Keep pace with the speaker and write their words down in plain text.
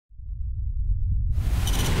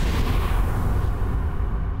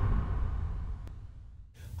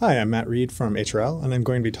Hi, I'm Matt Reed from HRL, and I'm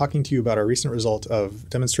going to be talking to you about our recent result of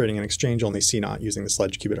demonstrating an exchange-only CNOT using the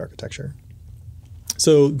SLEDGE qubit architecture.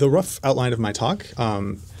 So the rough outline of my talk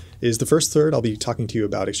is the first third I'll be talking to you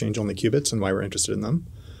about exchange-only qubits and why we're interested in them.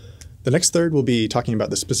 The next third we'll be talking about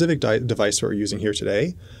the specific device we're using here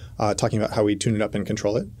today, talking about how we tune it up and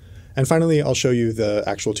control it. And finally, I'll show you the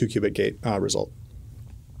actual 2-qubit gate result.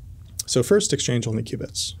 So first, exchange-only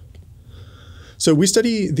qubits. So we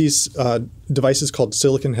study these devices called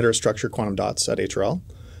silicon heterostructure quantum dots at HRL.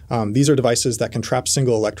 These are devices that can trap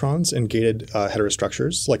single electrons in gated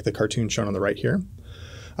heterostructures, like the cartoon shown on the right here.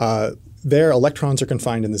 Their electrons are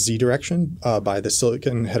confined in the z direction by the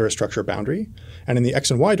silicon heterostructure boundary, and in the x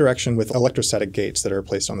and y direction with electrostatic gates that are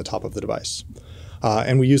placed on the top of the device.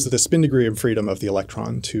 And we use the spin degree of freedom of the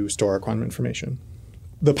electron to store our quantum information.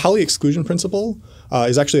 The Pauli exclusion principle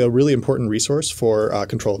is actually a really important resource for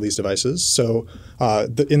control of these devices. So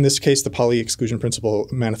in this case, the Pauli exclusion principle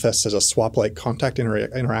manifests as a swap-like contact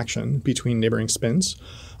interaction between neighboring spins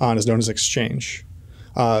and is known as exchange.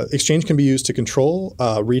 Exchange can be used to control,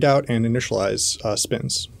 read out, and initialize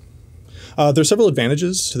spins. There are several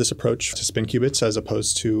advantages to this approach to spin qubits as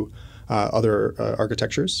opposed to other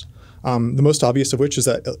architectures. The most obvious of which is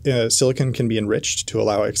that silicon can be enriched to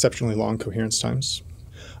allow exceptionally long coherence times.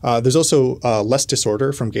 There's also less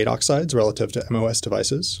disorder from gate oxides relative to MOS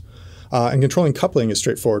devices. And controlling coupling is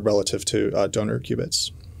straightforward relative to donor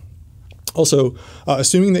qubits. Also,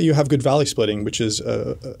 assuming that you have good valley splitting, which is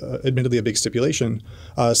admittedly a big stipulation,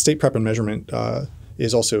 state prep and measurement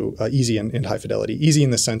is also easy and high fidelity. Easy in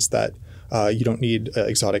the sense that you don't need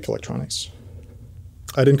exotic electronics.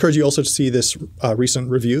 I'd encourage you also to see this recent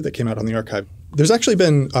review that came out on the archive. There's actually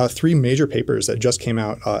been 3 major papers that just came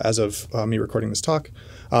out as of me recording this talk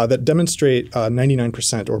that demonstrate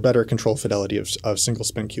 99% or better control fidelity of single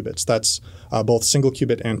spin qubits. That's both single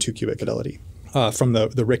qubit and 2-qubit fidelity from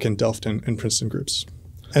the Rick and Delft and Princeton groups.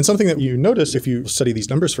 And something that you notice if you study these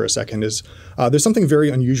numbers for a second is there's something very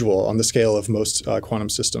unusual on the scale of most quantum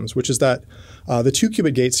systems, which is that the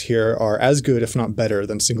 2-qubit gates here are as good, if not better,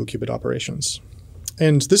 than single qubit operations.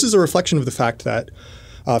 And this is a reflection of the fact that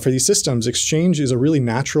for these systems, exchange is a really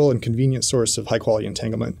natural and convenient source of high-quality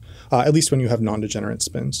entanglement, at least when you have non-degenerate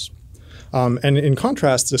spins. And in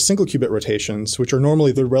contrast, the single qubit rotations, which are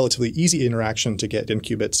normally the relatively easy interaction to get in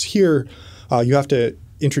qubits, here you have to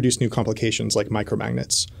introduce new complications like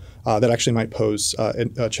micromagnets that actually might pose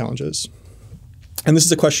challenges. And this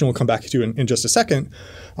is a question we'll come back to in just a second.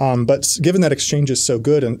 But given that exchange is so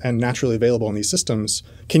good and naturally available in these systems,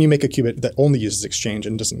 can you make a qubit that only uses exchange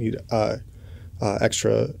and doesn't need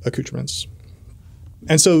extra accoutrements?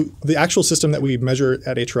 And so the actual system that we measure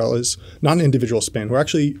at HRL is not an individual spin. We're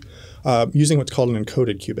actually using what's called an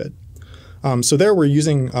encoded qubit. So there we're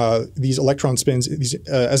using these electron spins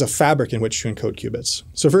as a fabric in which to encode qubits.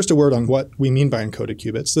 So first a word on what we mean by encoded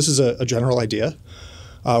qubits. This is a general idea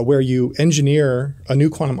where you engineer a new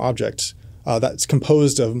quantum object that's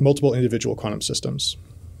composed of multiple individual quantum systems.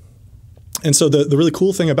 And so the really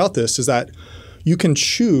cool thing about this is that you can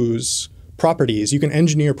choose properties, you can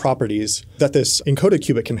engineer properties that this encoded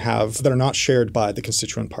qubit can have that are not shared by the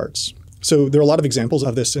constituent parts. So there are a lot of examples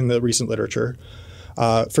of this in the recent literature.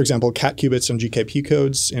 For example, CAT qubits and GKP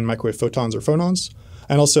codes in microwave photons or phonons.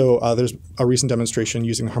 And also there's a recent demonstration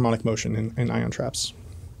using harmonic motion in ion traps.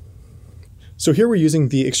 So here we're using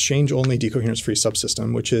the exchange-only decoherence-free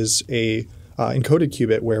subsystem, which is a encoded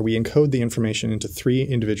qubit where we encode the information into 3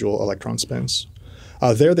 individual electron spins.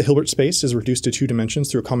 There, the Hilbert space is reduced to 2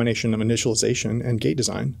 dimensions through a combination of initialization and gate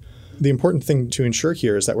design. The important thing to ensure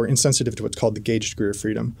here is that we're insensitive to what's called the gauge degree of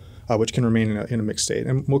freedom, which can remain in a mixed state.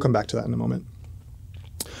 And we'll come back to that in a moment.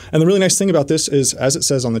 And the really nice thing about this is, as it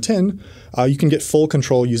says on the tin, you can get full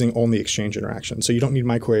control using only exchange interaction. So you don't need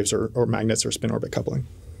microwaves or magnets or spin orbit coupling.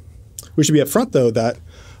 We should be upfront, though, that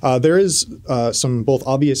there is some both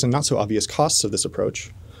obvious and not so obvious costs of this approach.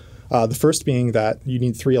 The first being that you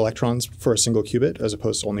need 3 electrons for a single qubit as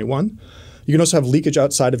opposed to only 1. You can also have leakage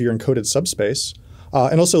outside of your encoded subspace.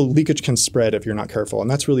 And also leakage can spread if you're not careful. And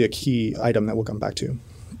that's really a key item that we'll come back to.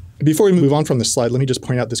 Before we move on from this slide, let me just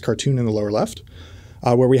point out this cartoon in the lower left,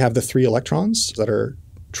 where we have the 3 electrons that are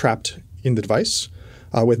trapped in the device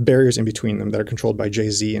with barriers in between them that are controlled by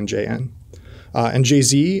JZ and JN. And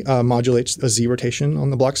JZ modulates a Z rotation on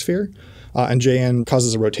the Bloch sphere, and JN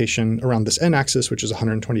causes a rotation around this N axis, which is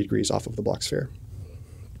 120 degrees off of the Bloch sphere.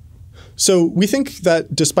 So we think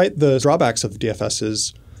that despite the drawbacks of the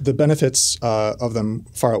DFSs, the benefits of them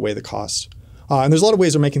far outweigh the costs. And there's a lot of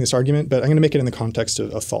ways of making this argument, but I'm going to make it in the context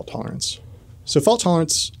of fault tolerance. So fault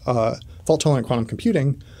tolerance, fault-tolerant quantum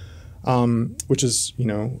computing, which is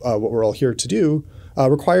what we're all here to do,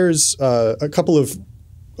 requires a couple of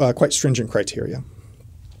quite stringent criteria.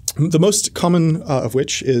 The most common of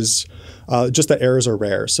which is just that errors are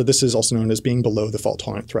rare. So this is also known as being below the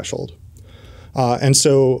fault-tolerant threshold. And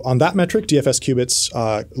so on that metric, DFS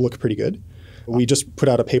qubits look pretty good. We just put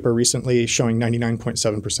out a paper recently showing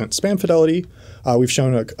 99.7% spam fidelity. We've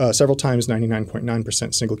shown several times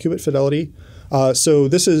 99.9% single qubit fidelity. So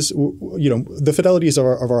this is, the fidelities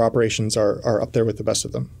of our operations are up there with the best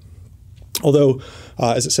of them. Although,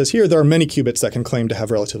 as it says here, there are many qubits that can claim to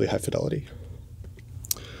have relatively high fidelity.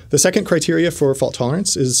 The second criteria for fault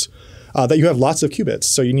tolerance is that you have lots of qubits.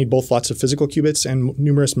 So you need both lots of physical qubits and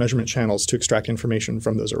numerous measurement channels to extract information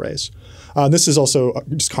from those arrays. This is also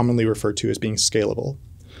just commonly referred to as being scalable.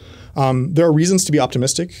 There are reasons to be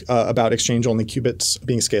optimistic about exchange-only qubits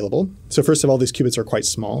being scalable. So first of all, these qubits are quite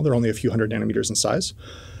small. They're only a few hundred nanometers in size.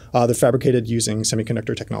 They're fabricated using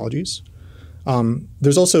semiconductor technologies.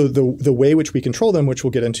 There's also the way which we control them, which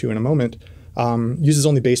we'll get into in a moment, uses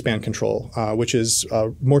only baseband control, which is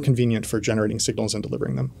more convenient for generating signals and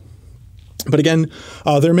delivering them. But again,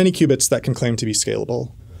 there are many qubits that can claim to be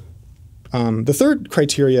scalable. The third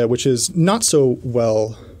criteria, which is not so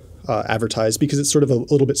well advertised because it's sort of a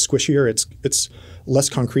little bit squishier, it's less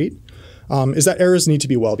concrete, is that errors need to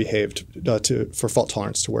be well behaved for fault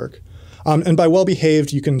tolerance to work. And by well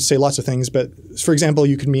behaved, you can say lots of things, but for example,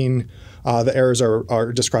 you could mean the errors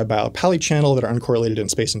are described by a Pali channel that are uncorrelated in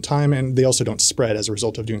space and time, and they also don't spread as a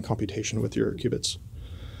result of doing computation with your qubits.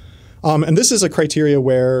 And this is a criteria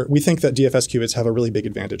where we think that DFS qubits have a really big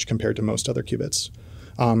advantage compared to most other qubits,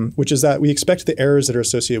 which is that we expect the errors that are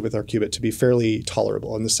associated with our qubit to be fairly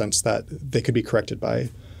tolerable in the sense that they could be corrected by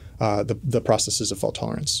the processes of fault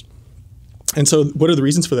tolerance. And so what are the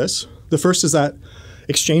reasons for this? The first is that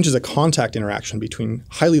exchange is a contact interaction between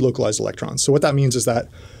highly localized electrons. So what that means is that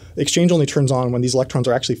exchange only turns on when these electrons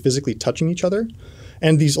are actually physically touching each other.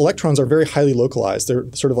 And these electrons are very highly localized. They're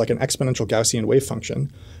sort of like an exponential Gaussian wave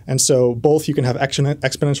function. And so both you can have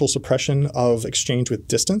exponential suppression of exchange with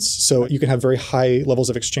distance. So you can have very high levels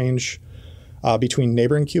of exchange between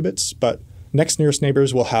neighboring qubits, but next nearest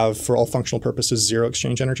neighbors will have, for all functional purposes, zero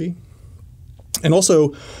exchange energy. And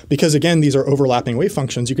also, because again, these are overlapping wave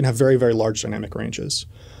functions, you can have very, very large dynamic ranges.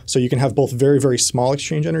 So you can have both very, very small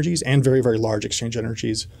exchange energies and very, very large exchange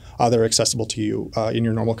energies that are accessible to you in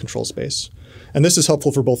your normal control space. And this is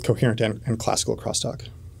helpful for both coherent and classical crosstalk.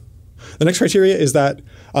 The next criteria is that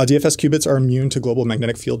DFS qubits are immune to global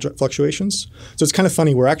magnetic field fluctuations. So it's kind of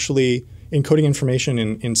funny. We're actually encoding information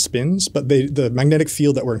in spins, but the magnetic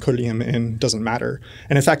field that we're encoding them in doesn't matter.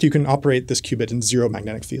 And in fact, you can operate this qubit in zero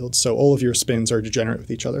magnetic fields. So all of your spins are degenerate with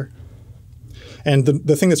each other. And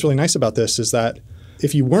the thing that's really nice about this is that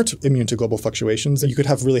if you weren't immune to global fluctuations, then you could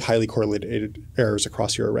have really highly correlated errors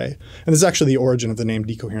across your array. And this is actually the origin of the name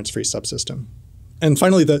decoherence-free subsystem. And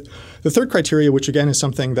finally, the third criteria, which again is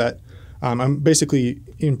something that I'm basically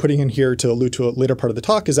putting in here to allude to a later part of the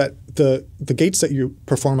talk, is that the gates that you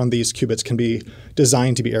perform on these qubits can be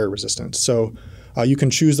designed to be error resistant. So you can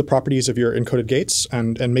choose the properties of your encoded gates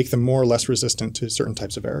and make them more or less resistant to certain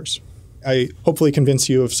types of errors. I hopefully convince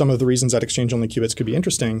you of some of the reasons that exchange-only qubits could be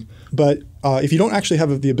interesting, but if you don't actually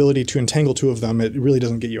have the ability to entangle two of them, it really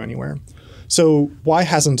doesn't get you anywhere. So why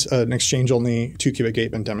hasn't an exchange-only two-qubit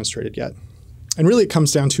gate been demonstrated yet? And really it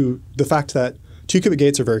comes down to the fact that two-qubit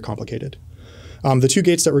gates are very complicated. The two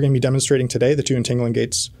gates that we're going to be demonstrating today, the two entangling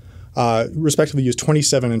gates, respectively use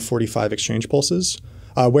 27 and 45 exchange pulses,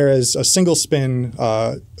 whereas a single spin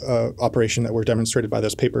operation that were demonstrated by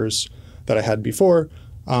those papers that I had before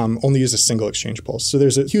only use a single exchange pulse. So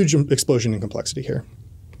there's a huge explosion in complexity here.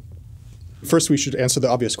 First, we should answer the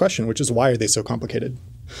obvious question, which is why are they so complicated?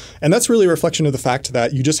 And that's really a reflection of the fact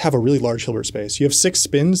that you just have a really large Hilbert space. You have 6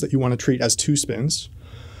 spins that you want to treat as 2 spins.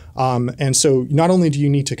 And so not only do you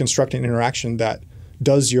need to construct an interaction that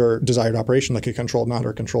does your desired operation, like a controlled NOT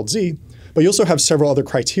or controlled Z, but you also have several other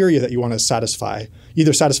criteria that you want to satisfy,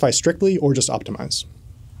 either satisfy strictly or just optimize.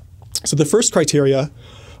 So the first criteria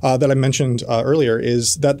that I mentioned earlier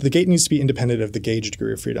is that the gate needs to be independent of the gauge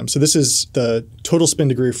degree of freedom. So this is the total spin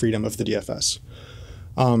degree of freedom of the DFS.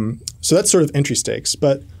 So that's sort of entry stakes.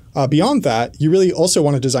 But beyond that, you really also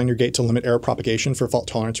want to design your gate to limit error propagation for fault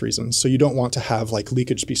tolerance reasons. So you don't want to have like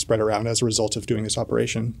leakage be spread around as a result of doing this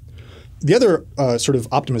operation. The other sort of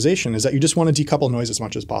optimization is that you just want to decouple noise as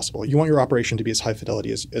much as possible. You want your operation to be as high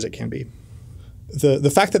fidelity as it can be. The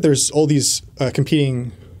fact that there's all these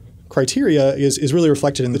competing criteria is really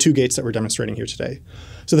reflected in the 2 gates that we're demonstrating here today.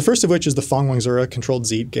 So the first of which is the Fong-Wang-Zura controlled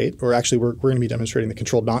Z gate, or actually we're going to be demonstrating the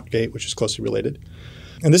controlled NOT gate, which is closely related.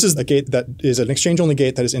 And this is a gate that is an exchange-only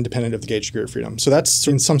gate that is independent of the gauge degree of freedom. So that's,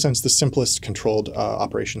 in some sense, the simplest controlled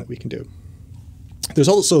operation that we can do. There's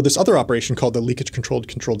also this other operation called the leakage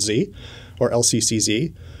controlled Z, or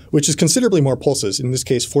LCCZ, which is considerably more pulses, in this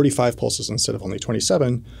case 45 pulses instead of only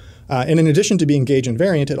 27. And in addition to being gauge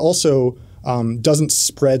invariant, it also doesn't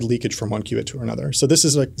spread leakage from one qubit to another. So this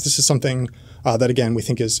is something that, again, we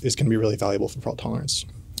think is going to be really valuable for fault tolerance.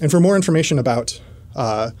 And for more information about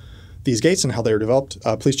these gates and how they were developed,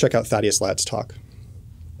 please check out Thaddeus Ladd's talk.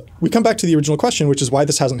 We come back to the original question, which is why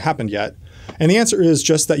this hasn't happened yet. And the answer is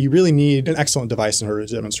just that you really need an excellent device in order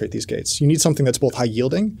to demonstrate these gates. You need something that's both high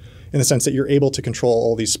yielding, in the sense that you're able to control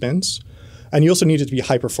all these spins, and you also need it to be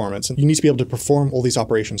high performance. And you need to be able to perform all these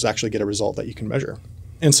operations to actually get a result that you can measure.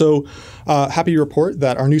 And so happy to report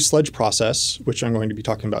that our new SLEDGE process, which I'm going to be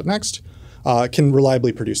talking about next, can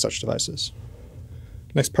reliably produce such devices.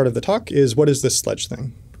 Next part of the talk is, what is this SLEDGE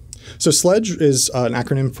thing? So SLEDGE is an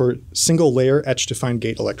acronym for Single Layer Etch-Defined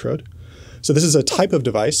Gate Electrode. So this is a type of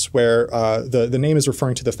device where the name is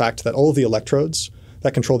referring to the fact that all of the electrodes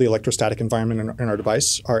that control the electrostatic environment in our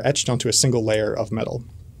device are etched onto a single layer of metal.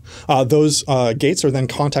 Those gates are then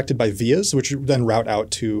contacted by vias, which then route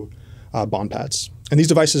out to bond pads. And these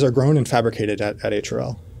devices are grown and fabricated at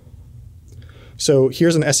HRL. So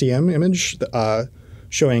here's an SEM image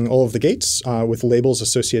showing all of the gates with labels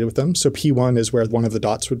associated with them. So P1 is where one of the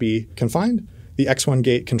dots would be confined. The X1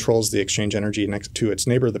 gate controls the exchange energy next to its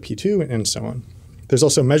neighbor, the P2, and so on. There's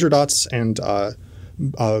also measure dots and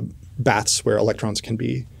baths where electrons can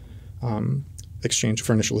be exchanged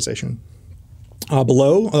for initialization.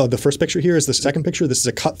 Below, the first picture here is the second picture. This is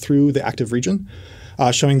a cut through the active region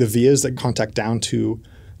showing the vias that contact down to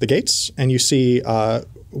the gates. And you see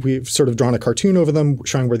we've sort of drawn a cartoon over them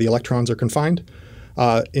showing where the electrons are confined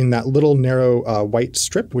in that little narrow white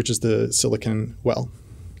strip, which is the silicon well.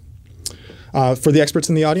 For the experts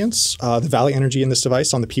in the audience, the Valley energy in this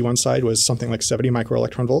device on the P1 side was something like 70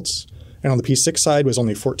 microelectron volts, and on the P6 side was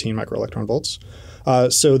only 14 microelectron volts.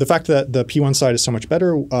 So the fact that the P1 side is so much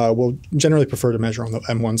better, we'll generally prefer to measure on the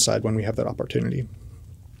M1 side when we have that opportunity.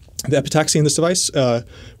 The epitaxy in this device, we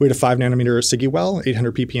had a 5 nanometer SiGe well,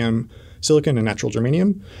 800 ppm silicon and natural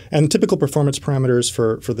germanium. And typical performance parameters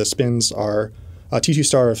for the spins are T2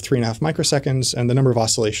 star of 3.5 microseconds, and the number of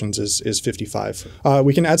oscillations is 55.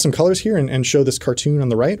 We can add some colors here and show this cartoon on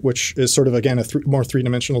the right, which is sort of, again, a more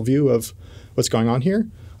three-dimensional view of what's going on here,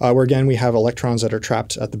 where, again, we have electrons that are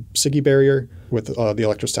trapped at the SiGe barrier with the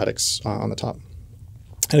electrostatics on the top.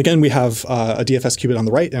 And again, we have a DFS qubit on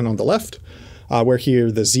the right and on the left, where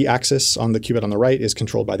here the z-axis on the qubit on the right is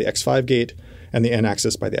controlled by the X5 gate and the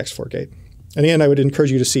n-axis by the X4 gate. And again, I would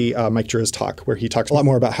encourage you to see Mike Jura's talk, where he talks a lot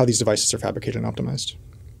more about how these devices are fabricated and optimized.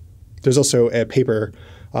 There's also a paper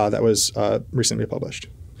that was recently published.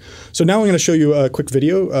 So now I'm going to show you a quick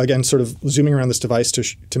video, again, sort of zooming around this device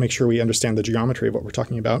to make sure we understand the geometry of what we're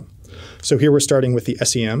talking about. So here we're starting with the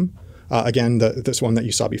SEM, again, this one that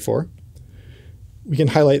you saw before. We can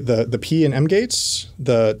highlight the P and M gates,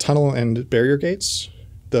 the tunnel and barrier gates,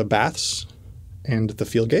 the baths, and the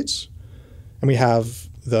field gates. And we have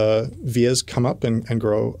the vias come up and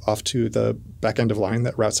grow off to the back end of line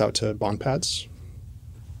that routes out to bond pads.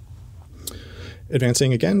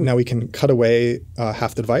 Advancing again, now we can cut away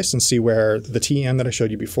half the device and see where the TEM that I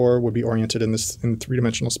showed you before would be oriented in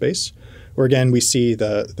three-dimensional space, where again we see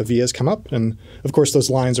the vias come up, and of course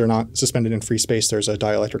those lines are not suspended in free space. There's a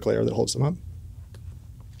dielectric layer that holds them up.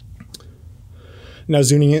 Now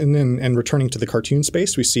zooming in and returning to the cartoon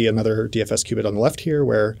space, we see another DFS qubit on the left here,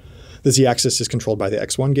 where the z-axis is controlled by the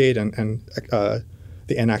X1 gate and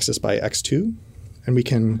the n-axis by X2. And we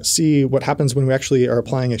can see what happens when we actually are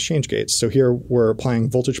applying exchange gates. So here we're applying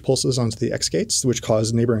voltage pulses onto the X gates, which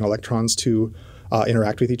cause neighboring electrons to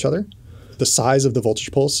interact with each other. The size of the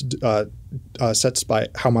voltage pulse sets by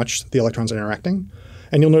how much the electrons are interacting.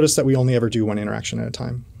 And you'll notice that we only ever do one interaction at a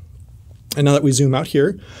time. And now that we zoom out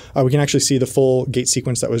here, we can actually see the full gate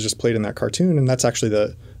sequence that was just played in that cartoon. And that's actually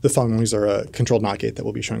the thumb-noise or a controlled NOT gate that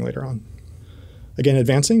we'll be showing later on. Again,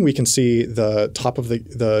 advancing, we can see the top of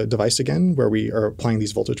the device again, where we are applying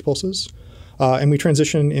these voltage pulses. And we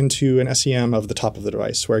transition into an SEM of the top of the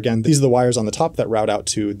device, where again, these are the wires on the top that route out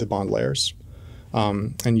to the bond layers.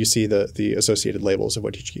 And you see the associated labels of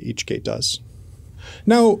what each gate does.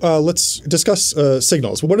 Now, let's discuss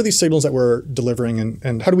signals. What are these signals that we're delivering,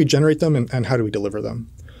 and how do we generate them, and how do we deliver them?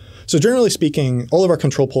 So generally speaking, all of our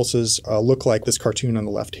control pulses look like this cartoon on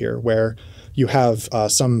the left here, where you have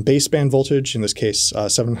some baseband voltage, in this case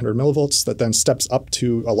 700 millivolts, that then steps up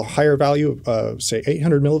to a higher value, say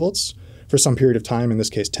 800 millivolts, for some period of time, in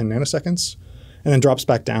this case 10 nanoseconds, and then drops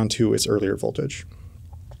back down to its earlier voltage.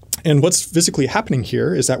 And what's physically happening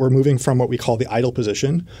here is that we're moving from what we call the idle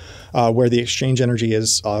position, where the exchange energy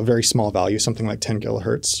is a very small value, something like 10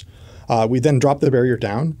 kilohertz, We then drop the barrier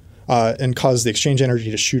down and cause the exchange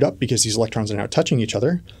energy to shoot up because these electrons are now touching each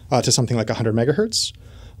other to something like 100 megahertz.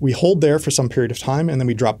 We hold there for some period of time, and then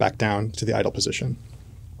we drop back down to the idle position.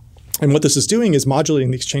 And what this is doing is modulating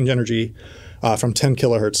the exchange energy from 10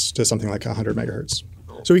 kilohertz to something like 100 megahertz.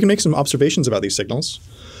 So we can make some observations about these signals.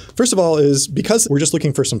 First of all is because we're just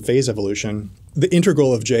looking for some phase evolution, the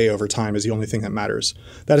integral of J over time is the only thing that matters.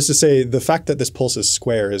 That is to say, the fact that this pulse is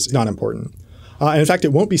square is not important. And in fact,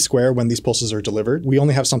 it won't be square when these pulses are delivered. We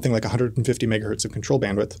only have something like 150 megahertz of control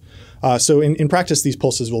bandwidth. So in practice, these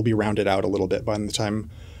pulses will be rounded out a little bit by the time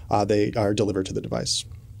they are delivered to the device.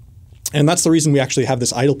 And that's the reason we actually have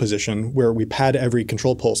this idle position where we pad every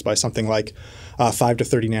control pulse by something like 5 to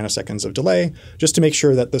 30 nanoseconds of delay, just to make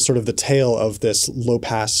sure that the tail of this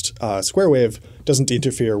low-passed square wave doesn't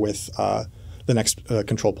interfere with the next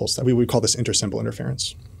control pulse. That we would call this intersymbol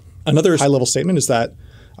interference. Another high-level statement is that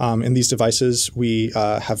in these devices, we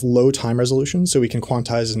have low time resolution, so we can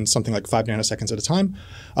quantize in something like 5 nanoseconds at a time.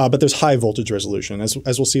 But there's high voltage resolution. As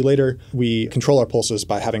we'll see later, we control our pulses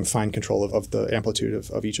by having fine control of the amplitude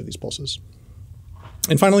of each of these pulses.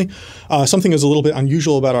 And finally, something that's a little bit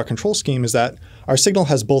unusual about our control scheme is that our signal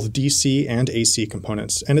has both DC and AC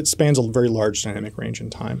components, and it spans a very large dynamic range in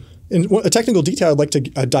time. And a technical detail I'd like to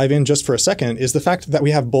dive in just for a second is the fact that we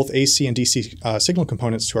have both AC and DC signal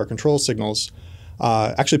components to our control signals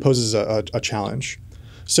actually poses a challenge.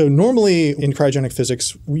 So normally in cryogenic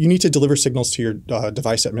physics, you need to deliver signals to your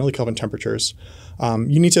device at millikelvin temperatures.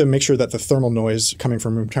 You need to make sure that the thermal noise coming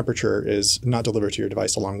from room temperature is not delivered to your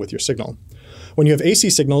device along with your signal. When you have AC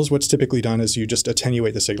signals, what's typically done is you just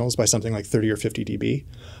attenuate the signals by something like 30 or 50 dB.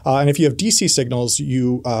 And if you have DC signals,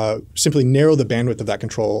 you simply narrow the bandwidth of that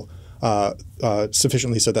control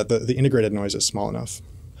sufficiently so that the integrated noise is small enough.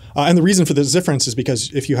 And the reason for this difference is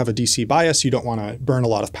because if you have a DC bias, you don't want to burn a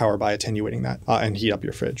lot of power by attenuating that and heat up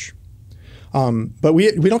your fridge. But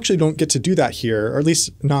we actually don't get to do that here, or at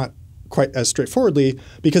least not quite as straightforwardly,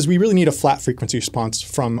 because we really need a flat frequency response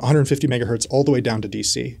from 150 megahertz all the way down to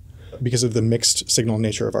DC because of the mixed signal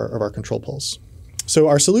nature of our control pulse. So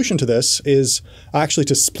our solution to this is actually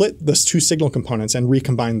to split those two signal components and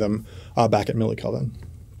recombine them back at millikelvin.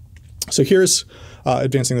 So here's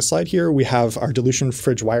advancing the slide here, we have our dilution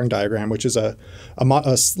fridge wiring diagram, which is a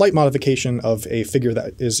slight modification of a figure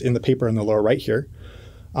that is in the paper in the lower right here.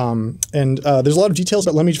 There's a lot of details,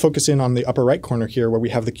 but let me focus in on the upper right corner here where we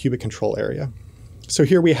have the qubit control area. So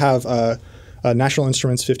here we have a National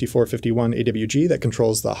Instruments 5451 AWG that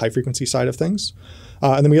controls the high frequency side of things.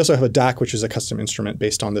 And then we also have a DAC, which is a custom instrument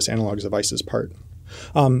based on this analog devices part.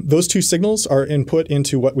 Those two signals are input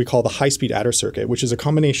into what we call the high-speed adder circuit, which is a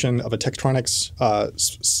combination of a Tektronix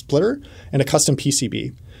splitter and a custom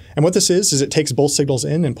PCB. And what this is it takes both signals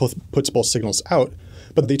in and puts both signals out,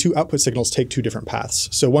 but the two output signals take two different paths.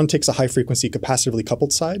 So one takes a high-frequency capacitively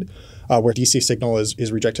coupled side, where DC signal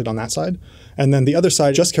is rejected on that side, and then the other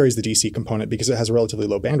side just carries the DC component because it has a relatively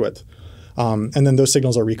low bandwidth. And then those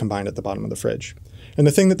signals are recombined at the bottom of the fridge. And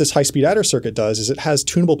the thing that this high-speed adder circuit does is it has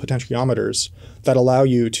tunable potentiometers that allow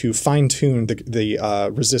you to fine-tune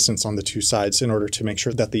the resistance on the two sides in order to make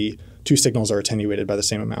sure that the two signals are attenuated by the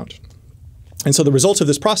same amount. And so the result of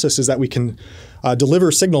this process is that we can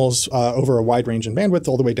deliver signals over a wide range in bandwidth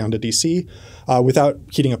all the way down to DC without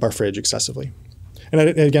heating up our fridge excessively. And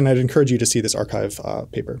again, I'd encourage you to see this archive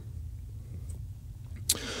paper.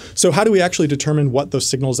 So how do we actually determine what those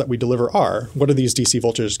signals that we deliver are? What are these DC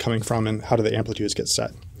voltages coming from, and how do the amplitudes get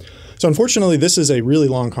set? So unfortunately, this is a really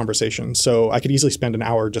long conversation. So I could easily spend an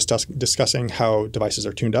hour just discussing how devices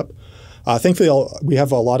are tuned up. Thankfully, we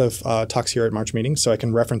have a lot of talks here at March Meeting, so I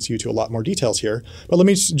can reference you to a lot more details here. But let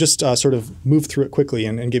me just sort of move through it quickly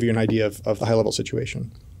and give you an idea of the high-level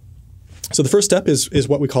situation. So the first step is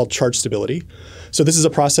what we call charge stability. So this is a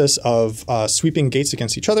process of sweeping gates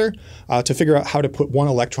against each other to figure out how to put one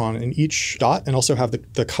electron in each dot and also have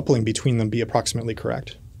the coupling between them be approximately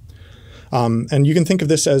correct. And you can think of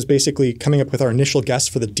this as basically coming up with our initial guess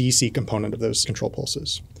for the DC component of those control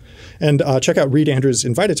pulses. And check out Reed Andrews'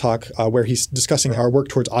 Invited talk where he's discussing our work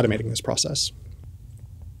towards automating this process.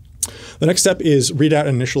 The next step is readout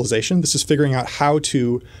and initialization. This is figuring out how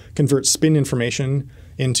to convert spin information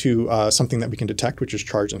into something that we can detect, which is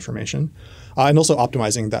charge information, and also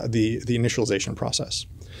optimizing the initialization process.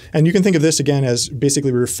 And you can think of this again as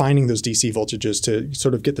basically refining those DC voltages to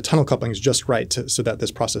sort of get the tunnel couplings just right so that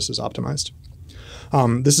this process is optimized.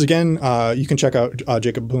 This is again, you can check out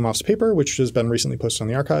Jacob Blumoff's paper, which has been recently posted on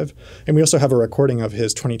the archive. And we also have a recording of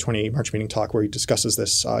his 2020 March Meeting talk where he discusses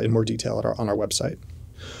this in more detail on our website.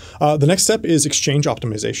 The next step is exchange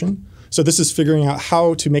optimization. So this is figuring out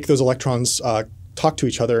how to make those electrons talk to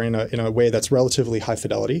each other in a way that's relatively high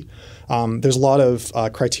fidelity. There's a lot of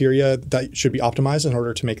criteria that should be optimized in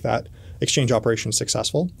order to make that exchange operation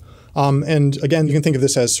successful. And again, you can think of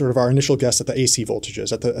this as sort of our initial guess at the AC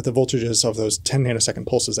voltages, at the voltages of those 10 nanosecond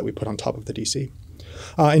pulses that we put on top of the DC.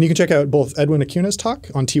 And you can check out both Edwin Acuna's talk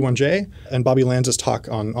on T1J and Bobby Lanza's talk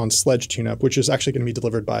on SLEDGE tune-up, which is actually going to be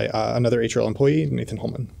delivered by another HRL employee, Nathan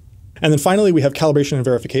Holman. And then finally, we have calibration and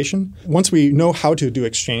verification. Once we know how to do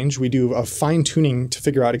exchange, we do a fine-tuning to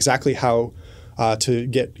figure out exactly how to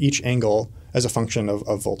get each angle as a function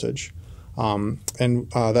of voltage. And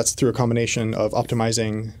that's through a combination of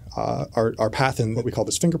optimizing our path in what we call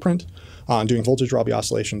this fingerprint, doing voltage Rabi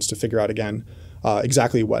oscillations to figure out, again,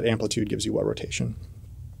 exactly what amplitude gives you what rotation.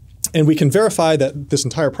 And we can verify that this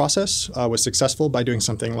entire process was successful by doing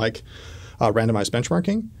something like randomized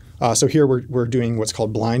benchmarking. So here we're doing what's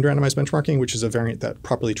called blind randomized benchmarking, which is a variant that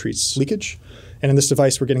properly treats leakage. And in this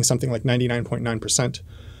device, we're getting something like 99.9%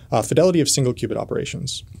 fidelity of single qubit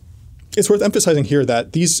operations. It's worth emphasizing here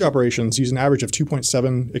that these operations use an average of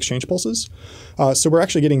 2.7 exchange pulses. So we're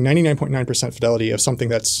actually getting 99.9% fidelity of something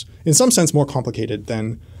that's, in some sense, more complicated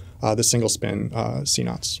than the single spin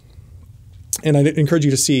CNOTs. And I'd encourage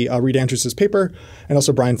you to see Reed Andrews' paper and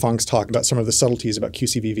also Brian Fong's talk about some of the subtleties about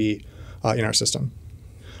QCVV in our system.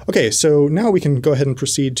 Okay, so now we can go ahead and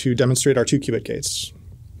proceed to demonstrate our 2-qubit gates.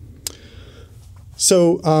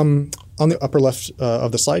 So on the upper left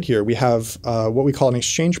of the slide here, we have what we call an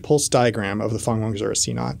exchange pulse diagram of the Fong-Wang-Zura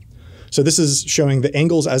CNOT. So this is showing the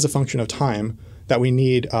angles as a function of time that we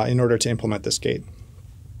need in order to implement this gate.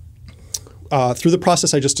 Through the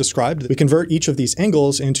process I just described, we convert each of these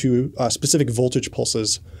angles into specific voltage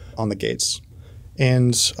pulses on the gates.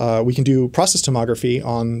 And we can do process tomography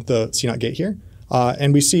on the CNOT gate here.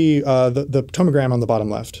 And we see the tomogram on the bottom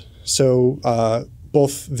left. So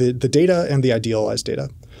both the data and the idealized data.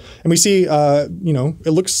 And we see,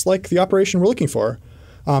 it looks like the operation we're looking for.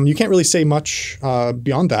 You can't really say much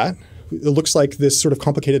beyond that. It looks like this sort of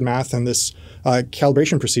complicated math and this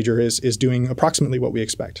calibration procedure is doing approximately what we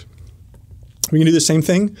expect. We can do the same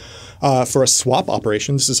thing for a swap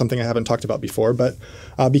operation. This is something I haven't talked about before, but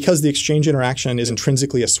because the exchange interaction is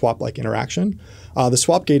intrinsically a swap-like interaction, the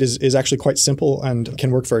swap gate is actually quite simple and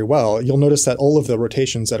can work very well. You'll notice that all of the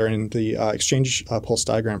rotations that are in the exchange pulse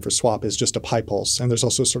diagram for swap is just a pi pulse, and there's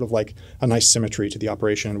also sort of like a nice symmetry to the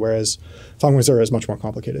operation, whereas Fong-Wang-Zura is much more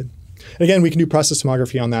complicated. And again, we can do process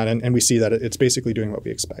tomography on that, and we see that it's basically doing what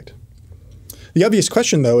we expect. The obvious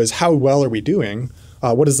question, though, is how well are we doing?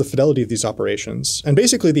 What is the fidelity of these operations? And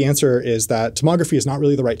basically the answer is that tomography is not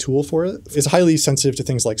really the right tool for it. It's highly sensitive to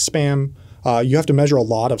things like spam. You have to measure a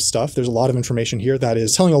lot of stuff. There's a lot of information here that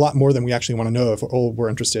is telling a lot more than we actually want to know if all we're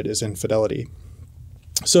interested is in fidelity.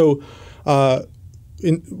 So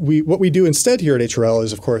what we do instead here at HRL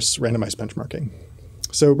is, of course, randomized benchmarking.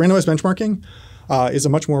 So randomized benchmarking is a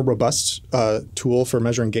much more robust tool for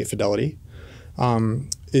measuring gate fidelity.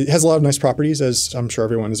 It has a lot of nice properties, as I'm sure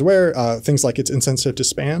everyone is aware. Things like it's insensitive to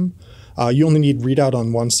spam. You only need readout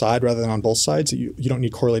on one side rather than on both sides. You don't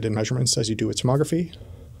need correlated measurements as you do with tomography.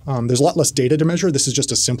 There's a lot less data to measure. This is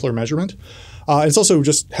just a simpler measurement. It's also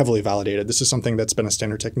just heavily validated. This is something that's been a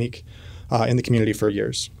standard technique in the community for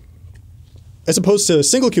years. As opposed to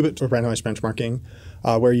single qubit randomized benchmarking,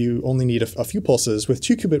 where you only need a few pulses, with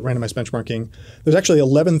 2-qubit randomized benchmarking, there's actually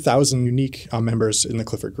 11,000 unique members in the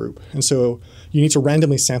Clifford group. And so you need to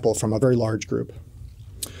randomly sample from a very large group.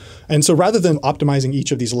 And so rather than optimizing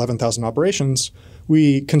each of these 11,000 operations,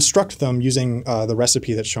 we construct them using the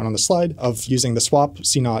recipe that's shown on the slide of using the swap,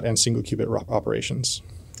 CNOT, and single qubit operations.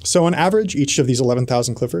 So on average, each of these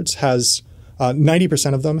 11,000 Cliffords has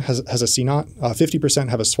 90% of them has a CNOT, 50%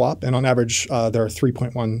 have a swap, and on average, there are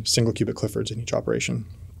 3.1 single qubit Cliffords in each operation.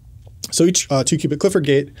 So each 2-qubit Clifford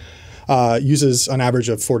gate uses an average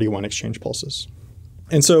of 41 exchange pulses.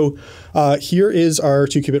 And so here is our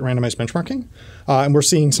 2-qubit randomized benchmarking, and we're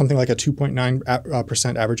seeing something like a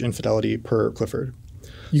 2.9% average infidelity per Clifford.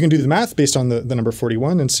 You can do the math based on the number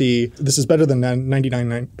 41 and see this is better than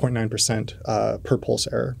 99.9% per pulse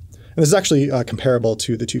error. And this is actually comparable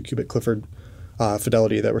to the 2-qubit Clifford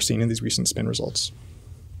fidelity that we're seeing in these recent spin results.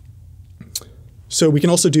 So we can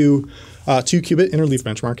also do 2-qubit interleave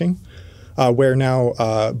benchmarking, where now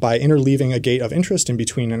by interleaving a gate of interest in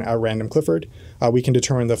between a random Clifford, we can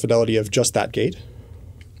determine the fidelity of just that gate.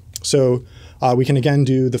 So we can again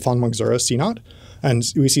do the Fong-Wang-Zura CNOT, and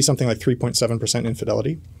we see something like 3.7%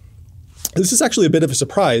 infidelity. This is actually a bit of a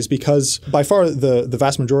surprise because by far the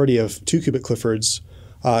vast majority of 2-qubit Cliffords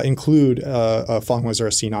include a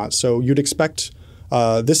Fong-Wang-Zura CNOT. So you'd expect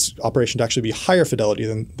this operation to actually be higher fidelity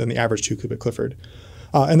than the average 2-qubit Clifford.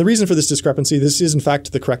 And the reason for this discrepancy, this is in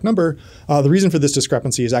fact the correct number. The reason for this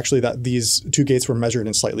discrepancy is actually that these two gates were measured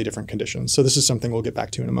in slightly different conditions. So this is something we'll get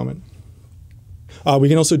back to in a moment. We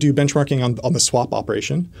can also do benchmarking on the swap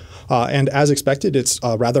operation. And as expected, it's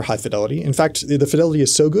rather high fidelity. In fact, the fidelity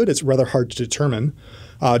is so good, it's rather hard to determine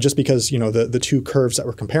just because the two curves that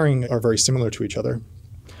we're comparing are very similar to each other.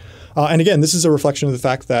 And again, this is a reflection of the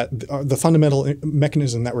fact that the fundamental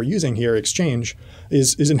mechanism that we're using here, exchange,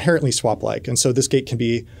 is inherently swap-like. And so this gate can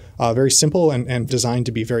be very simple and designed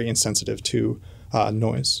to be very insensitive to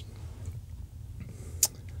noise.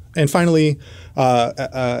 And finally,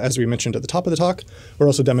 as we mentioned at the top of the talk, we're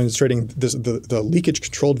also demonstrating the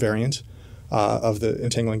leakage-controlled variant of the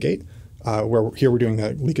entangling gate, where here we're doing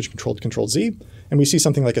the leakage-controlled control Z, and we see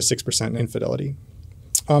something like a 6% infidelity.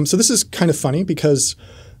 So this is kind of funny because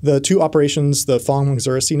the two operations, the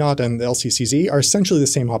Phong-Zura CNOT and the LCCZ, are essentially the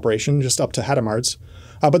same operation, just up to Hadamard's,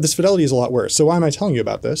 but this fidelity is a lot worse. So why am I telling you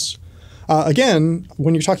about this? Again,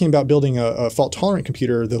 when you're talking about building a fault-tolerant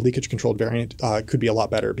computer, the leakage-controlled variant could be a lot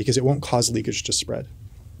better because it won't cause leakage to spread.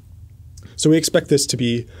 So we expect this to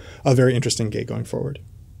be a very interesting gate going forward.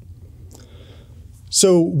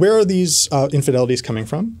 So where are these infidelities coming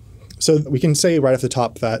from? So we can say right off the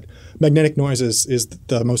top that magnetic noise is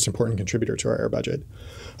the most important contributor to our error budget.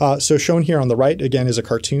 So shown here on the right, again, is a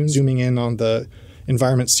cartoon zooming in on the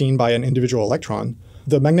environment seen by an individual electron.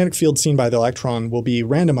 The magnetic field seen by the electron will be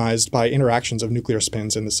randomized by interactions of nuclear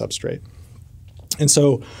spins in the substrate. And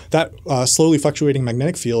so that slowly fluctuating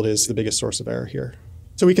magnetic field is the biggest source of error here.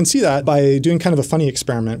 So we can see that by doing kind of a funny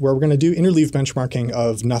experiment where we're going to do interleave benchmarking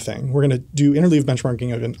of nothing. We're going to do interleave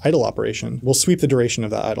benchmarking of an idle operation. We'll sweep the duration of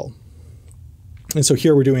that idle. And so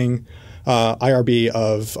here we're doing IRB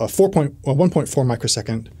of 1.4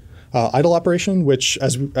 microsecond idle operation, which,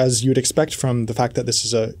 as you'd expect from the fact that this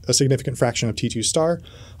is a significant fraction of T2 star,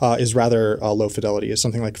 is rather low fidelity, is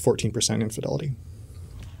something like 14% infidelity.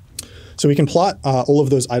 So we can plot all of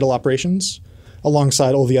those idle operations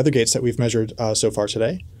alongside all the other gates that we've measured so far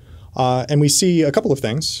today. And we see a couple of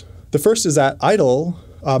things. The first is that idle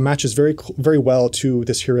matches very well to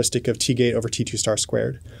this heuristic of T gate over T2 star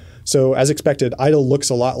squared. So as expected, idle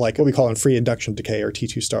looks a lot like what we call in free induction decay or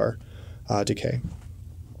T2 star decay.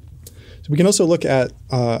 So we can also look at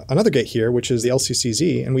another gate here, which is the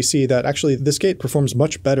LCCZ, and we see that actually this gate performs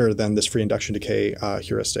much better than this free induction decay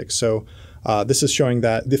heuristic. So this is showing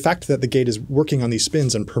that the fact that the gate is working on these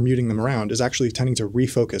spins and permuting them around is actually tending to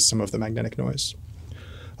refocus some of the magnetic noise.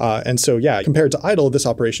 And so yeah, compared to idle, this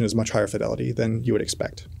operation is much higher fidelity than you would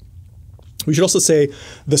expect. We should also say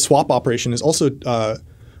the swap operation is also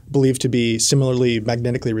believed to be similarly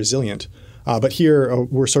magnetically resilient. But here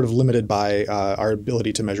we're sort of limited by our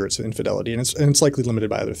ability to measure its infidelity, and it's likely limited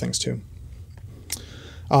by other things too.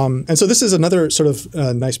 And so this is another sort of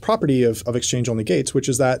nice property of exchange-only gates, which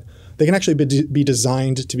is that they can actually be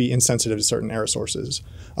designed to be insensitive to certain error sources.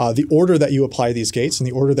 The order that you apply these gates and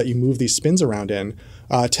the order that you move these spins around in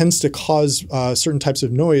tends to cause certain types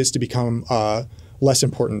of noise to become less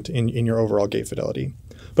important in your overall gate fidelity.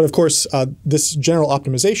 But of course, this general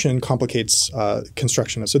optimization complicates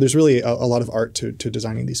construction. So there's really a lot of art to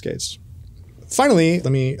designing these gates. Finally,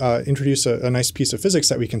 let me introduce a nice piece of physics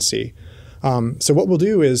that we can see. So what we'll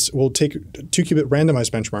do is we'll take 2-qubit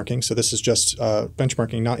randomized benchmarking. So this is just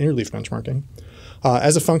benchmarking, not interleaf benchmarking,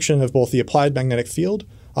 as a function of both the applied magnetic field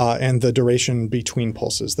and the duration between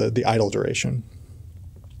pulses, the idle duration.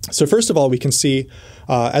 So first of all, we can see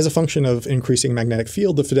as a function of increasing magnetic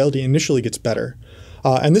field, the fidelity initially gets better.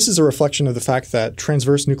 And this is a reflection of the fact that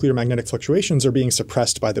transverse nuclear magnetic fluctuations are being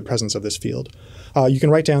suppressed by the presence of this field. You can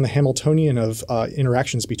write down the Hamiltonian of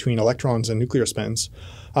interactions between electrons and nuclear spins,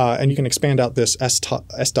 and you can expand out this S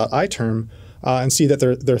dot I term and see that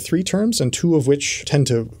there are 3 terms, and 2 of which tend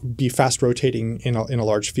to be fast rotating in a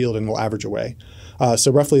large field and will average away.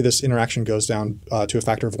 So roughly this interaction goes down to a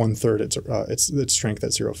factor of 1/3 its strength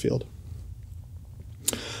at zero field.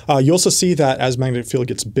 You also see that as magnetic field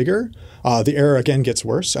gets bigger, the error again gets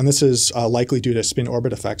worse, and this is likely due to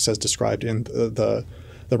spin-orbit effects as described in the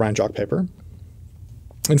Ryan-Jock paper.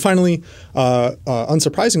 And finally,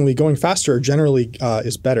 unsurprisingly, going faster generally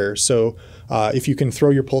is better. So if you can throw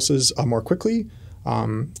your pulses more quickly,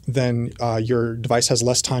 then your device has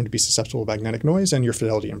less time to be susceptible to magnetic noise and your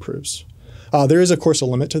fidelity improves. There is, of course, a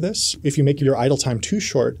limit to this. If you make your idle time too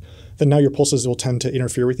short, then now your pulses will tend to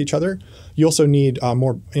interfere with each other. You also need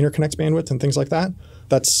more interconnect bandwidth and things like that.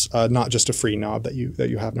 That's not just a free knob that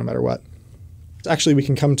you have no matter what. Actually, we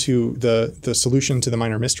can come to the solution to the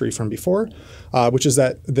minor mystery from before, which is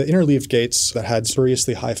that the interleaved gates that had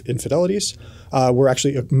spuriously high infidelities were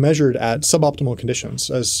actually measured at suboptimal conditions,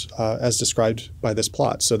 as described by this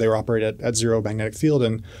plot. So they were operated at zero magnetic field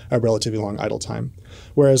and a relatively long idle time.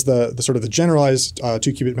 Whereas the sort of the generalized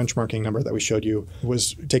 2-qubit benchmarking number that we showed you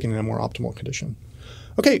was taken in a more optimal condition.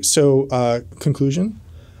 Okay, so conclusion.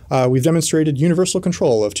 We've demonstrated universal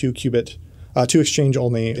control of 2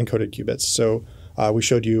 exchange-only encoded qubits. So we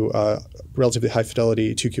showed you relatively high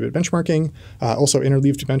fidelity 2-qubit benchmarking, also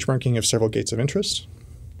interleaved benchmarking of several gates of interest.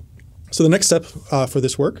 So the next step for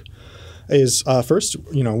this work is first,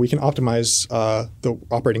 we can optimize the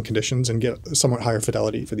operating conditions and get somewhat higher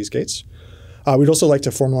fidelity for these gates. We'd also like to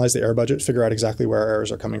formalize the error budget, figure out exactly where our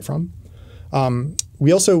errors are coming from.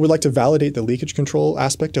 We also would like to validate the leakage control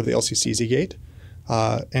aspect of the LCCZ gate.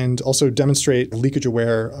 And also demonstrate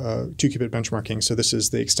leakage-aware 2-qubit benchmarking. So this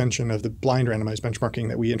is the extension of the blind randomized benchmarking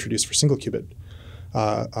that we introduced for single-qubit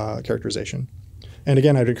characterization. And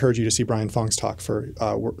again, I'd encourage you to see Brian Fong's talk for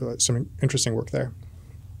some interesting work there.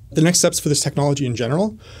 The next steps for this technology in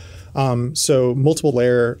general. So multiple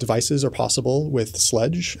layer devices are possible with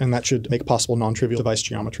SLEDGE, and that should make possible non-trivial device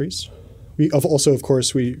geometries. Of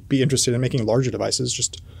course, we'd be interested in making larger devices,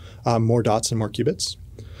 just more dots and more qubits.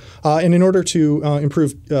 And in order to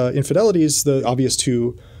improve infidelities, the obvious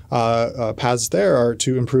two paths there are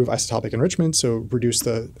to improve isotopic enrichment, so reduce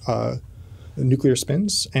the nuclear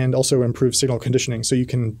spins, and also improve signal conditioning so you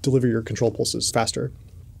can deliver your control pulses faster.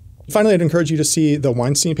 Finally, I'd encourage you to see the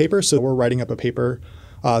Weinstein paper. So we're writing up a paper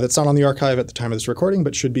that's not on the archive at the time of this recording,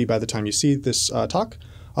 but should be by the time you see this talk.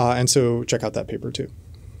 And so check out that paper too.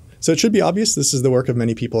 So it should be obvious this is the work of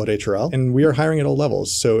many people at HRL, and we are hiring at all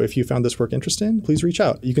levels. So if you found this work interesting, please reach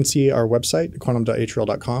out. You can see our website,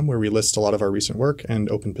 quantum.hrl.com, where we list a lot of our recent work and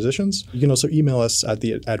open positions. You can also email us at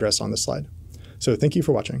the address on this slide. So thank you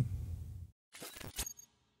for watching.